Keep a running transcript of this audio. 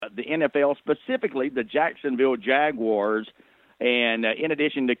the NFL, specifically the Jacksonville Jaguars. And in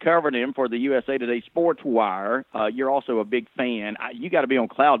addition to covering him for the USA Today Sports Wire, you're also a big fan. You got to be on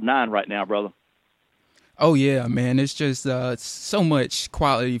cloud nine right now, brother. Oh, yeah, man. It's just so much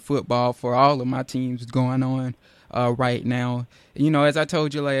quality football for all of my teams going on right now. You know, as I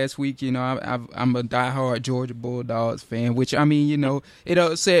told you last week, you know, I'm a diehard Georgia Bulldogs fan, which, I mean, you know, it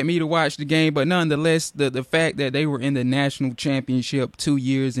upset me to watch the game. But nonetheless, the fact that they were in the national championship 2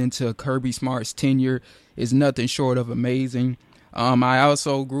 years into Kirby Smart's tenure is nothing short of amazing. I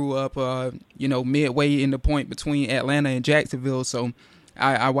also grew up, you know, midway in the point between Atlanta and Jacksonville, so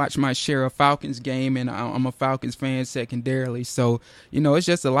I watch my share of Falcons game, and I'm a Falcons fan secondarily. So, you know, it's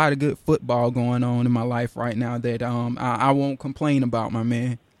just a lot of good football going on in my life right now that I won't complain about, my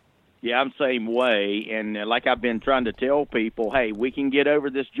man. Yeah, I'm the same way. And like I've been trying to tell people, hey, we can get over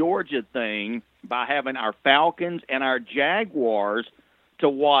this Georgia thing by having our Falcons and our Jaguars to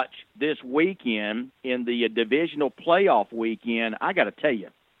watch this weekend in the divisional playoff weekend. I got to tell you,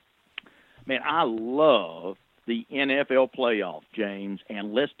 man, I love the NFL playoff, James,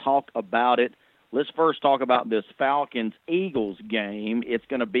 and let's talk about it. Let's first talk about this Falcons-Eagles game. It's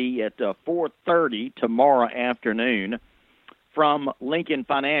going to be at 4:30 tomorrow afternoon from Lincoln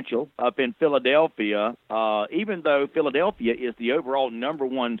Financial up in Philadelphia. Even though Philadelphia is the overall number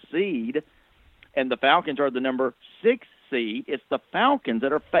 1 seed and the Falcons are the number 6 seed, it's the Falcons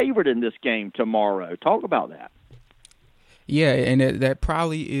that are favored in this game tomorrow. Talk about that. Yeah, and that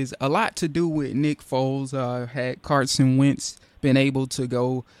probably is a lot to do with Nick Foles. Had Carson Wentz been able to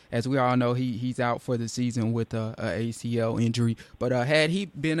go, as we all know, he's out for the season with a ACL injury. But had he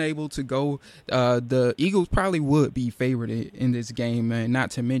been able to go, the Eagles probably would be favored in this game, and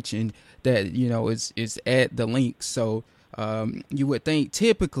not to mention that, you know, it's at the Lynx. So you would think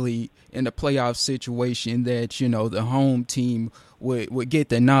typically in the playoff situation that, you know, the home team would get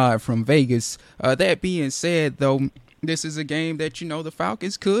the nod from Vegas. That being said, though, this is a game that, you know, the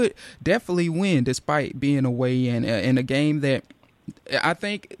Falcons could definitely win despite being away, and a game that I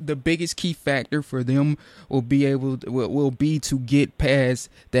think the biggest key factor for them will be to get past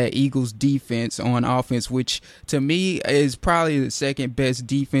that Eagles defense on offense, which to me is probably the second best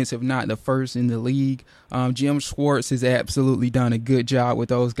defense, if not the first in the league. Jim Schwartz has absolutely done a good job with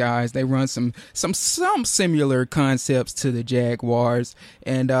those guys. They run some similar concepts to the Jaguars,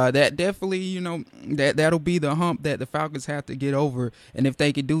 and that definitely, you know, that'll be the hump that the Falcons have to get over. And if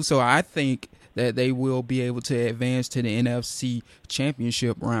they can do so, I think that they will be able to advance to the NFC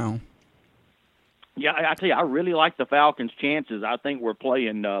Championship round. Yeah, I tell you, I really like the Falcons' chances. I think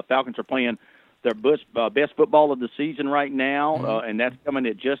Falcons are playing their best football of the season right now, and that's coming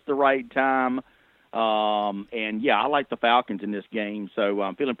at just the right time. And, yeah, I like the Falcons in this game, so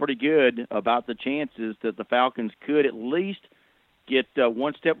I'm feeling pretty good about the chances that the Falcons could at least get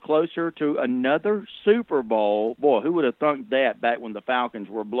one step closer to another Super Bowl. Boy, who would have thunk that back when the Falcons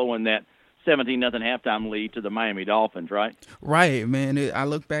were blowing that 17-0 halftime lead to the Miami Dolphins, right? Right, man. I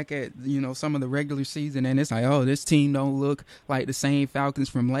look back at, you know, some of the regular season, and it's like, oh, this team don't look like the same Falcons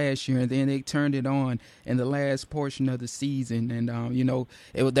from last year. And then they turned it on in the last portion of the season. And, you know,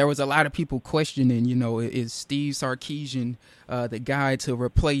 there was a lot of people questioning, you know, is Steve Sarkisian the guy to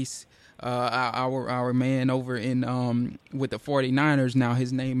replace our man over in with the 49ers? Now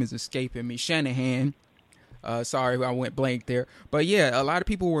his name is escaping me, Shanahan. Sorry, I went blank there. But, yeah, a lot of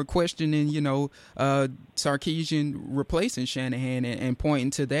people were questioning, you know, Sarkisian replacing Shanahan and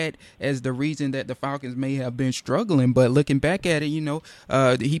pointing to that as the reason that the Falcons may have been struggling. But looking back at it, you know,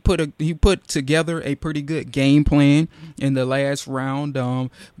 he put together a pretty good game plan in the last round.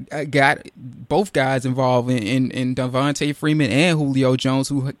 Got both guys involved in Devontae Freeman and Julio Jones,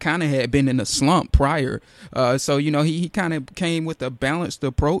 who kind of had been in a slump prior. So, you know, he kind of came with a balanced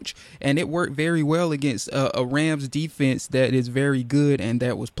approach, and it worked very well against a Rams defense that is very good and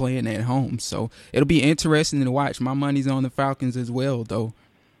that was playing at home. So it'll be interesting to watch. My money's on the Falcons as well, though.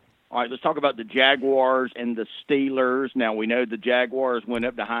 All right, let's talk about the Jaguars and the Steelers. Now, we know the Jaguars went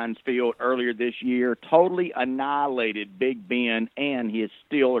up to Heinz Field earlier this year, totally annihilated Big Ben and his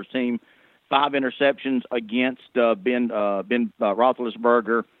Steelers team. 5 interceptions against Ben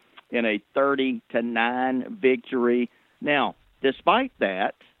Roethlisberger in a 30-9 victory. Now, despite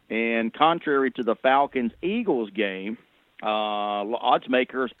that, and contrary to the Falcons-Eagles game, odds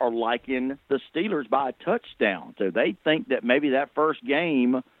makers are liking the Steelers by a touchdown. So they think that maybe that first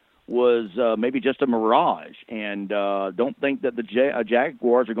game was maybe just a mirage, and don't think that the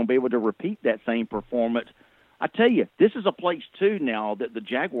Jaguars are going to be able to repeat that same performance. I tell you, this is a place, too, now that the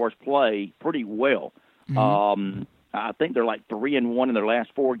Jaguars play pretty well. Mm-hmm. I think they're like 3-1 in their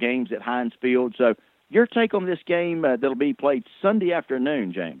last 4 games at Heinz Field. So Your take on this game that'll be played Sunday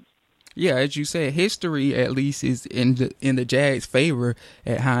afternoon, James? Yeah, as you said, history at least is in the Jags' favor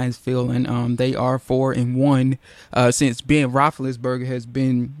at Heinz Field, and they are 4-1 since Ben Roethlisberger has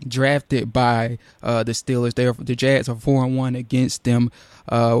been drafted by the Steelers. The Jags are 4-1 against them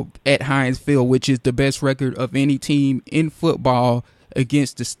at Heinz Field, which is the best record of any team in football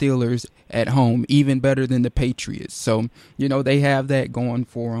against the Steelers at home, even better than the Patriots. So, they have that going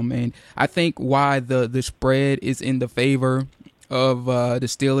for them, and I think why the spread is in the favor of the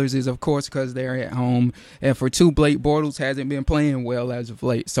Steelers is, of course, because they're at home. And for two, Blake Bortles hasn't been playing well as of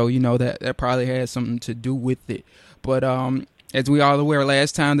late. So, that probably has something to do with it. But as we all aware,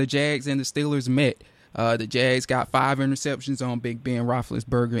 last time the Jags and the Steelers met, the Jags got 5 interceptions on Big Ben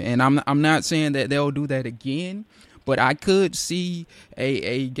Roethlisberger. And I'm not saying that they'll do that again, but I could see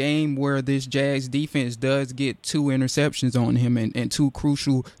a game where this Jags defense does get 2 interceptions on him and 2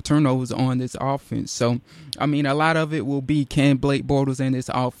 crucial turnovers on this offense. So, a lot of it will be, can Blake Bortles and this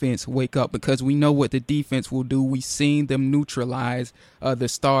offense wake up? Because we know what the defense will do. We've seen them neutralize the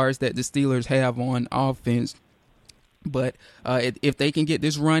stars that the Steelers have on offense. But if they can get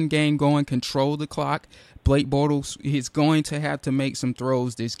this run game going, control the clock, Blake Bortles is going to have to make some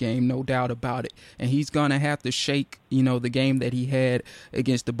throws this game, no doubt about it. And he's going to have to shake, the game that he had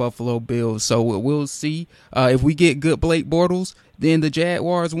against the Buffalo Bills. So we'll see. If we get good Blake Bortles, then the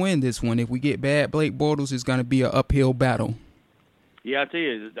Jaguars win this one. If we get bad Blake Bortles, it's going to be an uphill battle. Yeah, I tell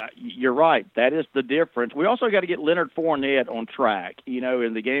you, you're right. That is the difference. We also got to get Leonard Fournette on track.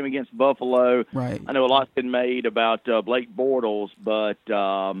 In the game against Buffalo, right. I know a lot's been made about Blake Bortles, but,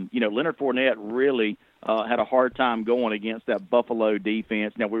 Leonard Fournette really had a hard time going against that Buffalo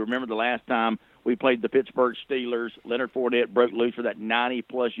defense. Now, we remember the last time we played the Pittsburgh Steelers, Leonard Fournette broke loose for that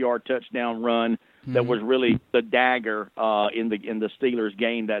 90-plus yard touchdown run that was really the dagger in the Steelers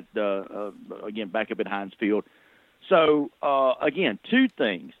game that, again, back up at Heinz Field. So, again, 2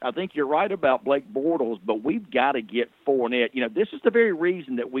 things. I think you're right about Blake Bortles, but we've got to get Fournette. This is the very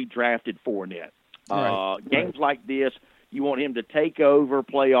reason that we drafted Fournette. Games like this, you want him to take over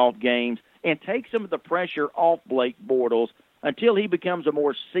playoff games and take some of the pressure off Blake Bortles until he becomes a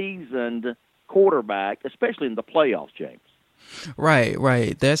more seasoned quarterback, especially in the playoffs, James.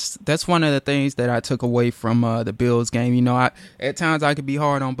 Right. That's one of the things that I took away from the Bills game. At times I could be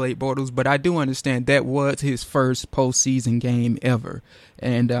hard on Blake Bortles, but I do understand that was his first postseason game ever.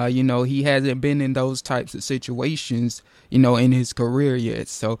 And, he hasn't been in those types of situations, in his career yet.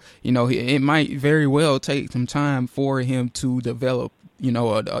 So, it might very well take some time for him to develop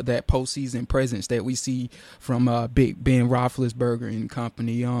that postseason presence that we see from Big Ben Roethlisberger and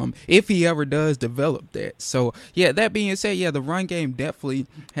company, if he ever does develop that. So, yeah, that being said, the run game definitely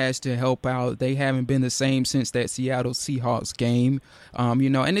has to help out. They haven't been the same since that Seattle Seahawks game,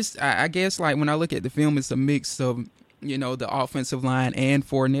 and it's, I guess, like when I look at the film, it's a mix of, the offensive line and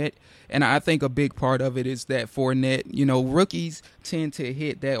Fournette. And I think a big part of it is that Fournette, rookies tend to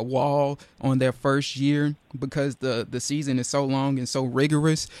hit that wall on their first year because the season is so long and so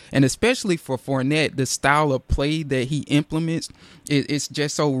rigorous. And especially for Fournette, the style of play that he implements, it's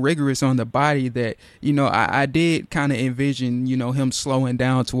just so rigorous on the body that, I did kind of envision, him slowing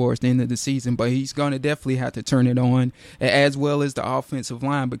down towards the end of the season. But he's going to definitely have to turn it on, as well as the offensive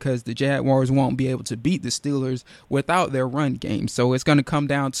line, because the Jaguars won't be able to beat the Steelers without their run game. So it's going to come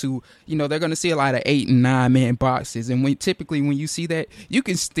down to, they're going to see a lot of 8 and 9 man boxes. And when you see that, you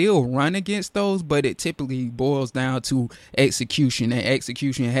can still run against those, but it typically boils down to execution. And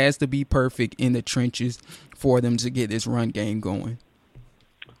execution has to be perfect in the trenches for them to get this run game going.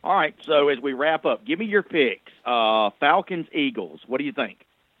 All right, so as we wrap up, give me your picks. Falcons, Eagles. What do you think?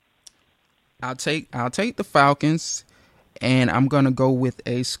 I'll take the Falcons, and I'm going to go with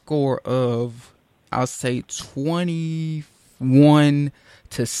a score of, I'll say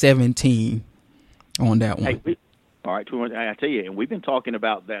 21-17 on that one. Hey, all right, I tell you, and we've been talking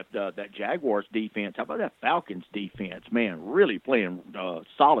about that Jaguars defense. How about that Falcons defense? Man, really playing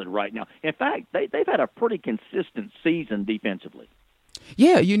solid right now. In fact, they've had a pretty consistent season defensively.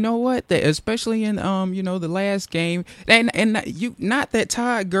 Yeah, you know what? Especially in the last game, and you, not that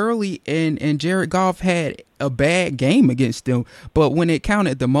Todd Gurley and Jared Goff had a bad game against them, but when it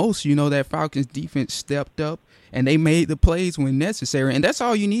counted the most, that Falcons defense stepped up and they made the plays when necessary, and that's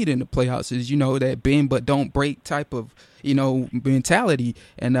all you need in the playoffs is that bend but don't break type of mentality.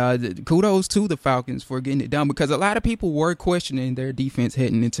 And kudos to the Falcons for getting it done, because a lot of people were questioning their defense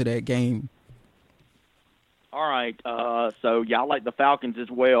heading into that game. All right, so y'all like the Falcons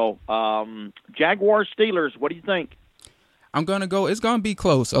as well. Jaguars, Steelers, what do you think? I'm going to go. It's going to be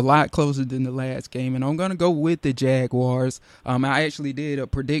close, a lot closer than the last game, and I'm going to go with the Jaguars. I actually did a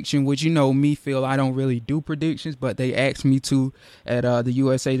prediction, which me, Phil, I don't really do predictions, but they asked me to at the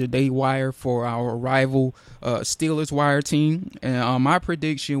USA Today Wire for our rival Steelers Wire team, and my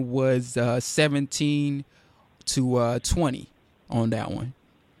prediction was 17-20 on that one.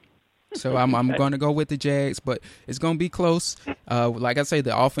 So I'm going to go with the Jags, but it's going to be close. Like I say,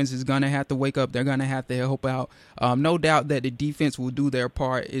 the offense is going to have to wake up. They're going to have to help out. No doubt that the defense will do their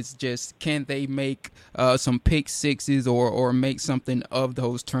part. It's just, can they make some pick sixes or make something of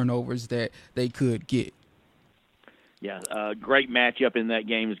those turnovers that they could get? Yeah, great matchup in that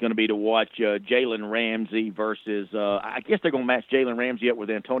game is going to be to watch Jalen Ramsey versus, I guess they're going to match Jalen Ramsey up with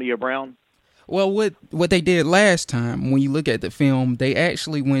Antonio Brown. Well, what they did last time, when you look at the film, they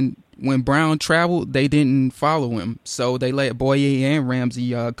actually, when Brown traveled, they didn't follow him. So they let Boye and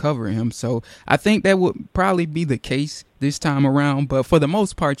Ramsey cover him. So I think that would probably be the case this time around. But for the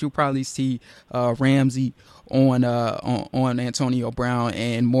most part, you'll probably see Ramsey on Antonio Brown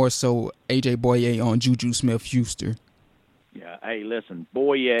and more so A.J. Boye on Juju Smith-Schuster. Yeah, hey, listen,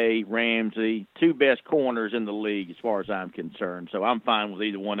 Boye, Ramsey, two best corners in the league as far as I'm concerned, so I'm fine with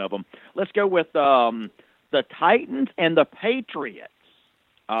either one of them. Let's go with the Titans and the Patriots.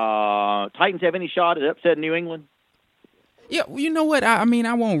 Titans have any shot at upsetting New England? Yeah, you know what? I mean,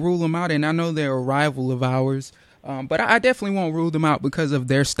 I won't rule them out, and I know they're a rival of ours. But I definitely won't rule them out because of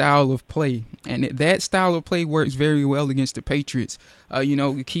their style of play. And that style of play works very well against the Patriots.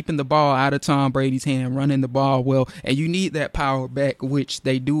 Keeping the ball out of Tom Brady's hand, running the ball well. And you need that power back, which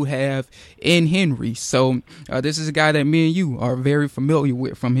they do have in Henry. So this is a guy that me and you are very familiar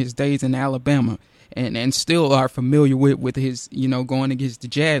with from his days in Alabama. And still are familiar with his, going against the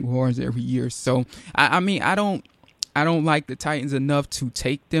Jaguars every year. So, I don't like the Titans enough to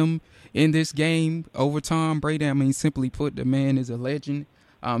take them in this game over Tom Brady. I mean, simply put, the man is a legend,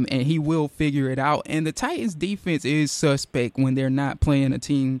 and he will figure it out. And the Titans' defense is suspect when they're not playing a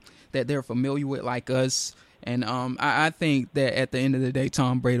team that they're familiar with like us. And I think that at the end of the day,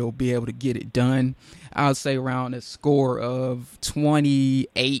 Tom Brady will be able to get it done. I'll say around a score of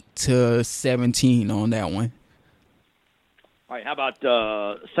 28-17 on that one. All right, how about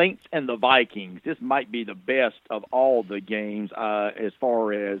Saints and the Vikings? This might be the best of all the games as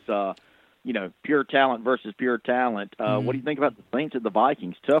far as, pure talent versus pure talent. What do you think about the Saints and the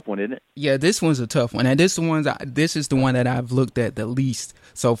Vikings? Tough one, isn't it? Yeah, this one's a tough one. And this is the one that I've looked at the least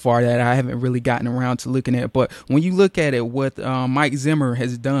so far, that I haven't really gotten around to looking at. But when you look at it, what Mike Zimmer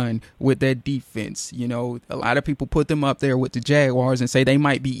has done with that defense, a lot of people put them up there with the Jaguars and say they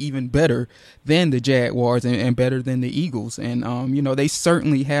might be even better than the Jaguars and better than the Eagles. And, they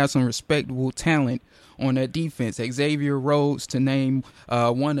certainly have some respectable talent on that defense. Xavier Rhodes, to name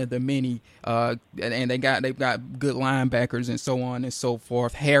one of the many, and they've got good linebackers and so on and so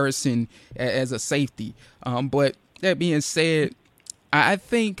forth. Harrison as a safety. But that being said, I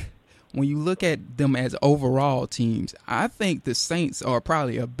think when you look at them as overall teams, I think the Saints are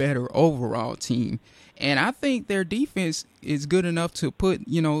probably a better overall team. And I think their defense is good enough to put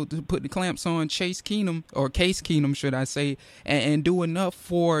the clamps on Case Keenum, should I say, and do enough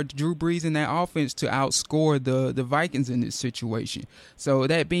for Drew Brees and that offense to outscore the Vikings in this situation. So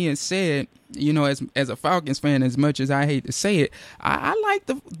that being said, as a Falcons fan, as much as I hate to say it, I like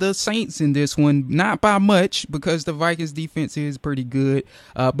the Saints in this one, not by much because the Vikings defense is pretty good.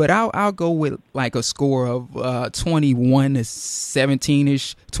 But I'll go with like a score of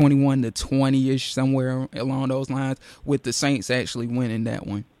 21-17ish, 21-20ish, somewhere along those lines, with the Saints actually winning that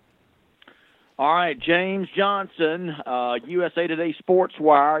one. All right, James Johnson, USA Today Sports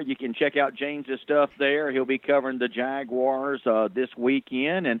Wire. You can check out James's stuff there. He'll be covering the Jaguars this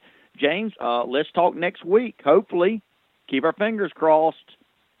weekend. And James, let's talk next week. Hopefully, keep our fingers crossed.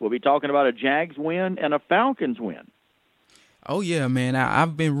 We'll be talking about a Jags win and a Falcons win. Oh, yeah, man.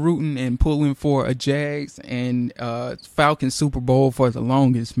 I've been rooting and pulling for a Jags and Falcons Super Bowl for the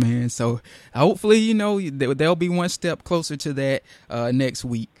longest, man. So hopefully, they'll be one step closer to that next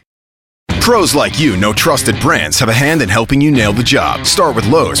week. Pros like you know trusted brands have a hand in helping you nail the job. Start with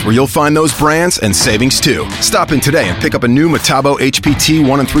Lowe's, where you'll find those brands and savings too. Stop in today and pick up a new Metabo HPT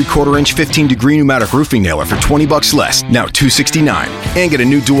 1 3/4-inch 15-degree pneumatic roofing nailer for $20 less, now $269. And get a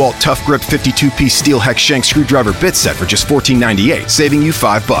new DeWalt Tough Grip 52-piece steel hex shank screwdriver bit set for just $14.98, saving you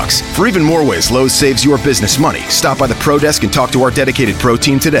 $5. For even more ways Lowe's saves your business money, stop by the Pro Desk and talk to our dedicated Pro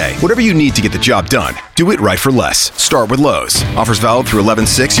team today. Whatever you need to get the job done, do it right for less. Start with Lowe's. Offers valid through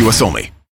 11/6, U.S. only.